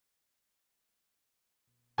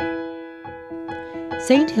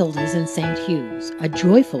St. Hilda's and St. Hughes, a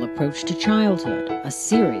joyful approach to childhood, a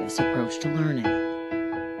serious approach to learning.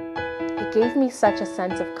 It gave me such a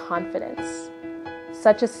sense of confidence,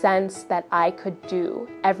 such a sense that I could do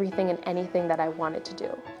everything and anything that I wanted to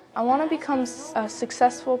do. I want to become a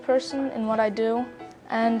successful person in what I do,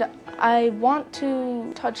 and I want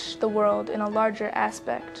to touch the world in a larger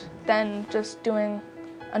aspect than just doing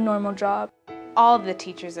a normal job. All of the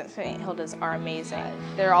teachers at St. Hilda's are amazing.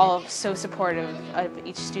 They're all so supportive of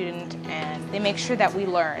each student, and they make sure that we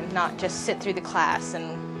learn, not just sit through the class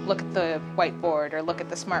and look at the whiteboard or look at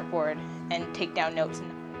the smartboard and take down notes.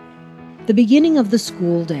 The beginning of the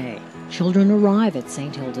school day. Children arrive at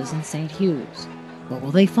St. Hilda's and St. Hughes. What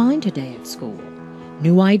will they find today at school?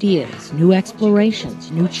 New ideas, new explorations,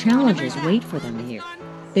 new challenges wait for them here.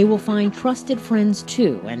 They will find trusted friends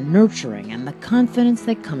too, and nurturing, and the confidence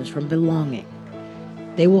that comes from belonging.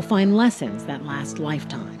 They will find lessons that last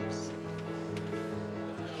lifetimes.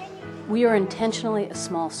 We are intentionally a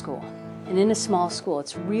small school, and in a small school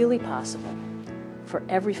it's really possible for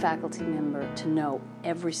every faculty member to know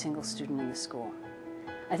every single student in the school.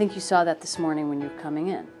 I think you saw that this morning when you were coming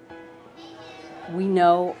in. We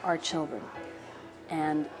know our children,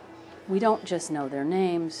 and we don't just know their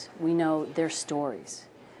names, we know their stories.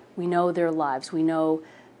 We know their lives, we know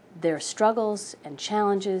their struggles and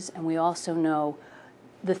challenges, and we also know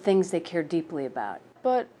the things they care deeply about.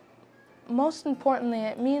 But most importantly,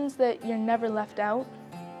 it means that you're never left out,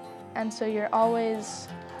 and so you're always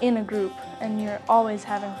in a group and you're always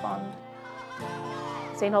having fun.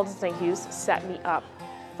 St. Hilda's and St. Hughes set me up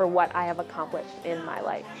for what I have accomplished in my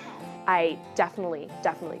life. I definitely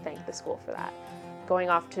thank the school for that.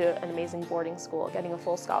 Going off to an amazing boarding school, getting a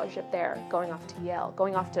full scholarship there, going off to Yale,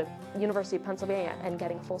 going off to University of Pennsylvania and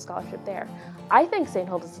getting a full scholarship there. I thank St.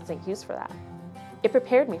 Hilda's and St. Hughes for that. It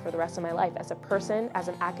prepared me for the rest of my life as a person, as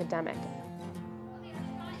an academic.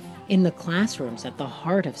 In the classrooms at the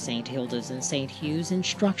heart of St. Hilda's and St. Hughes,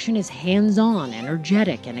 instruction is hands-on,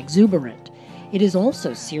 energetic, and exuberant. It is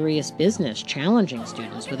also serious business, challenging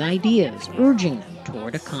students with ideas, urging them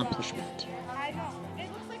toward accomplishment.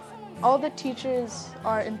 All the teachers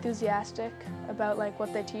are enthusiastic about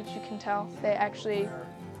what they teach. You can tell they actually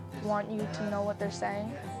want you to know what they're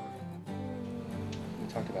saying.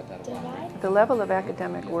 We talked about that a lot. The level of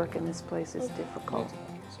academic work in this place is difficult.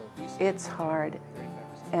 It's hard,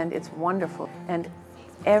 and it's wonderful. And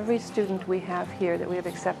every student we have here that we have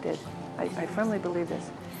accepted, I firmly believe this,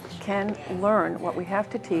 can learn what we have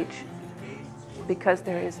to teach because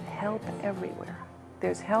there is help everywhere.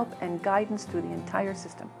 There's help and guidance through the entire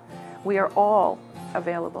system. We are all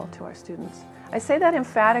available to our students. I say that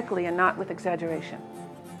emphatically and not with exaggeration.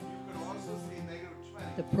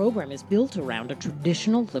 The program is built around a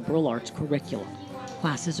traditional liberal arts curriculum.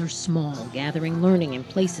 Classes are small, gathering learning in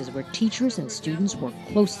places where teachers and students work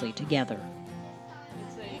closely together.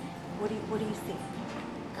 What do you think?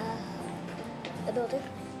 A building.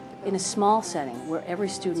 In a small setting where every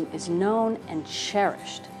student is known and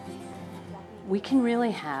cherished, we can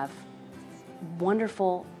really have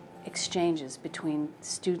wonderful exchanges between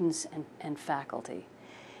students and faculty.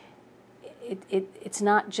 It's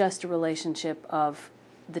not just a relationship of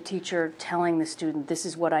the teacher telling the student, this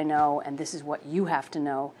is what I know and this is what you have to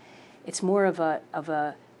know. It's more of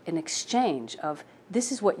an exchange of,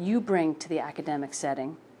 this is what you bring to the academic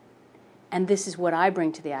setting and this is what I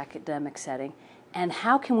bring to the academic setting, and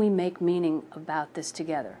how can we make meaning about this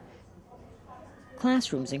together?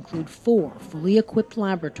 Classrooms include 4 fully equipped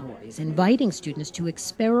laboratories, inviting students to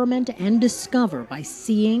experiment and discover by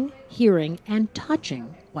seeing, hearing, and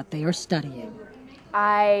touching what they are studying.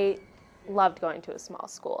 I loved going to a small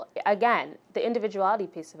school. Again, the individuality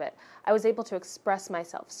piece of it. I was able to express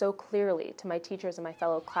myself so clearly to my teachers and my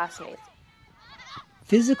fellow classmates.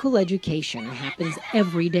 Physical education happens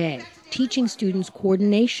every day, teaching students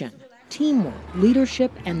coordination, teamwork,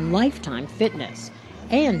 leadership, and lifetime fitness,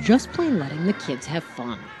 and just plain letting the kids have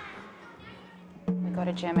fun. We go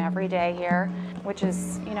to gym every day here, which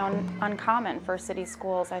is, uncommon for city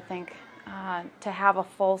schools, I think. To have a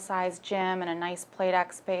full-size gym and a nice play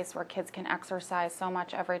deck space where kids can exercise so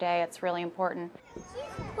much every day, it's really important. She's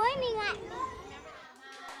pointing at me.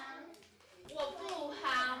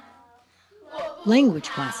 Language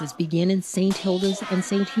classes begin in St. Hilda's and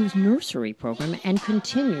St. Hughes nursery program and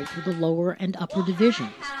continue through the lower and upper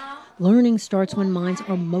divisions. Learning starts when minds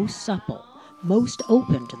are most supple, most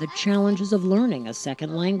open to the challenges of learning a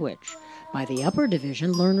second language. By the upper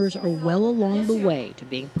division, learners are well along the way to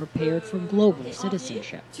being prepared for global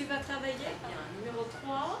citizenship.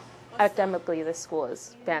 Academically, this school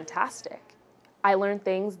is fantastic. I learned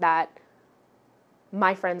things that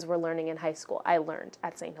my friends were learning in high school, I learned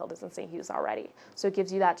at St. Hilda's and St. Hughes already. So it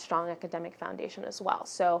gives you that strong academic foundation as well.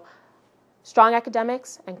 So strong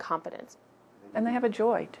academics and confidence. And they have a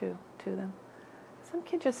joy, too, to them. Some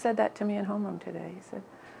kid just said that to me in homeroom today. He said,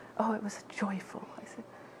 oh, it was joyful. I said,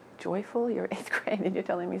 joyful? You're 8th grade and you're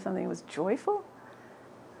telling me something was joyful?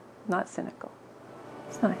 Not cynical.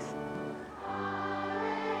 It's nice.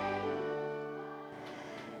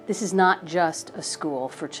 This is not just a school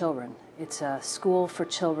for children. It's a school for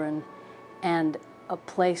children and a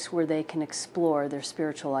place where they can explore their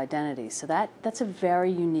spiritual identity. So that's a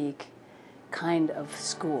very unique kind of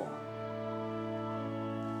school.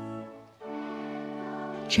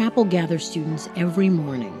 Chapel gathers students every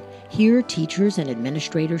morning. Here, teachers and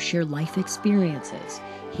administrators share life experiences.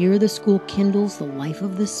 Here, the school kindles the life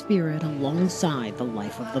of the spirit alongside the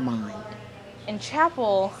life of the mind. In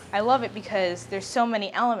chapel, I love it because there's so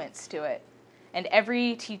many elements to it. And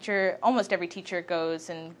every teacher, almost every teacher goes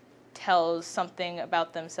and tells something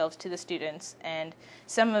about themselves to the students. And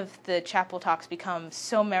some of the chapel talks become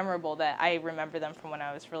so memorable that I remember them from when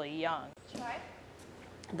I was really young.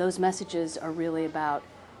 Those messages are really about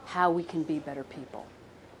how we can be better people.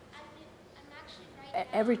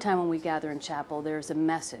 Every time when we gather in chapel, there's a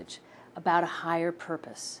message about a higher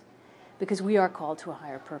purpose, because we are called to a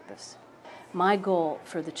higher purpose. My goal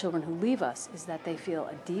for the children who leave us is that they feel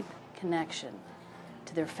a deep connection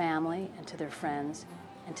to their family and to their friends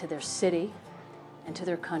and to their city and to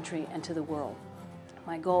their country and to the world.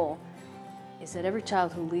 My goal is that every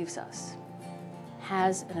child who leaves us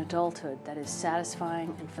has an adulthood that is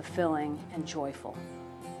satisfying and fulfilling and joyful.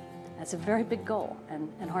 That's a very big goal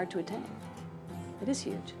and hard to attain. It is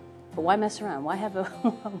huge. But why mess around? Why have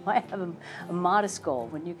a modest goal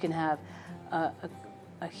when you can have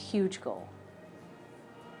a huge goal?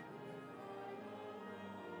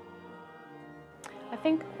 I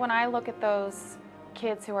think when I look at those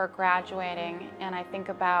kids who are graduating and I think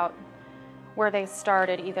about where they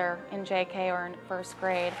started, either in JK or in 1st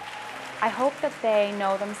grade, I hope that they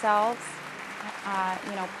know themselves,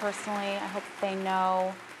 personally. I hope that they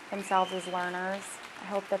know themselves as learners. I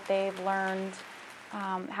hope that they've learned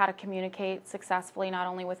how to communicate successfully, not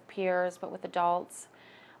only with peers, but with adults.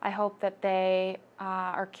 I hope that they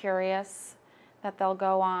are curious, that they'll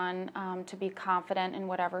go on to be confident in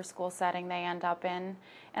whatever school setting they end up in.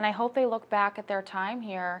 And I hope they look back at their time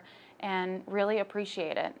here and really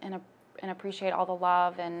appreciate it and appreciate all the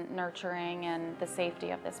love and nurturing and the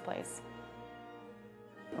safety of this place.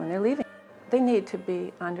 When they're leaving, they need to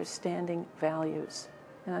be understanding values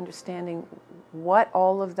and understanding what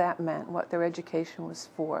all of that meant, what their education was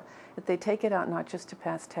for. That they take it out not just to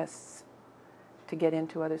pass tests, to get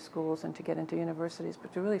into other schools and to get into universities,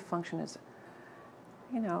 but to really function as,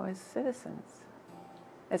 as citizens,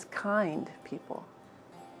 as kind people.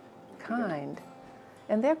 Kind.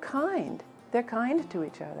 And they're kind. They're kind to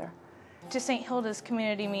each other. To St. Hilda's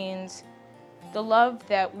community means the love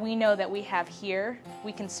that we know that we have here,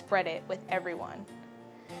 we can spread it with everyone.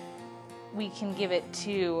 We can give it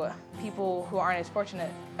to people who aren't as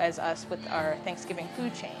fortunate as us with our Thanksgiving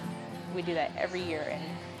food chain. We do that every year, and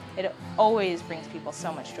it always brings people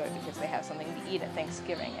so much joy because they have something to eat at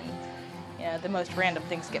Thanksgiving. And the most random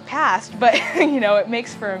things get passed, but it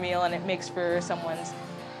makes for a meal, and it makes for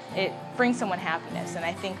it brings someone happiness. And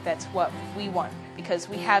I think that's what we want, because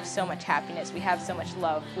we have so much happiness, we have so much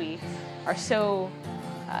love, we are so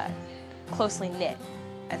closely knit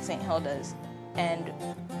at St. Hilda's, and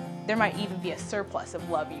there might even be a surplus of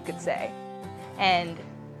love, you could say. And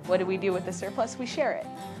what do we do with the surplus? We share it.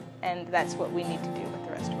 And that's what we need to do with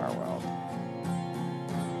the rest of our world.